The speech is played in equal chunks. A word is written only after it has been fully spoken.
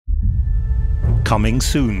Coming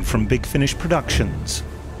soon from Big Finish Productions.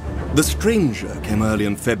 The stranger came early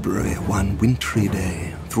in February, one wintry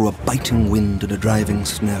day, through a biting wind and a driving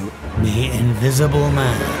snow. The invisible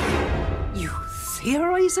man. You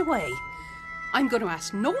theorize away. I'm going to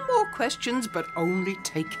ask no more questions, but only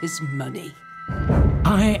take his money.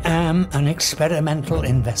 I am an experimental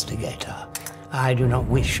investigator. I do not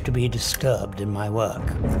wish to be disturbed in my work.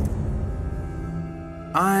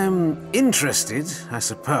 I'm interested, I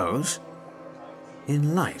suppose,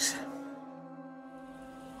 in light.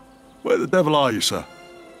 Where the devil are you, sir?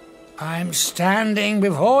 I'm standing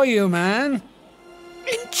before you, man.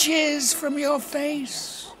 Inches from your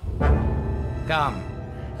face. Come,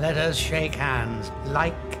 let us shake hands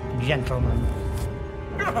like gentlemen.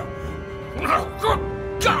 Good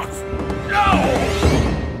God! No!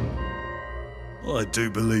 I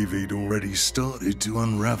do believe he'd already started to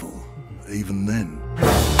unravel, even then.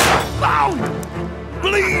 Ow!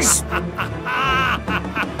 Please!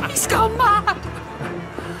 He's gone mad!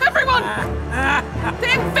 Everyone! The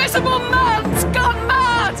invisible man's gone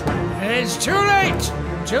mad! It's too late!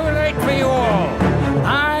 Too late for you all.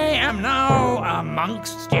 I am now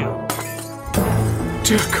amongst you.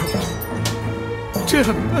 Dear God!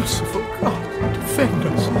 Dear merciful God, defend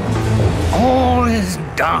us. All is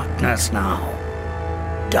darkness now.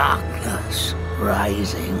 Darkness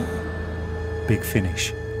rising. Big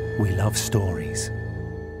Finish. We love stories.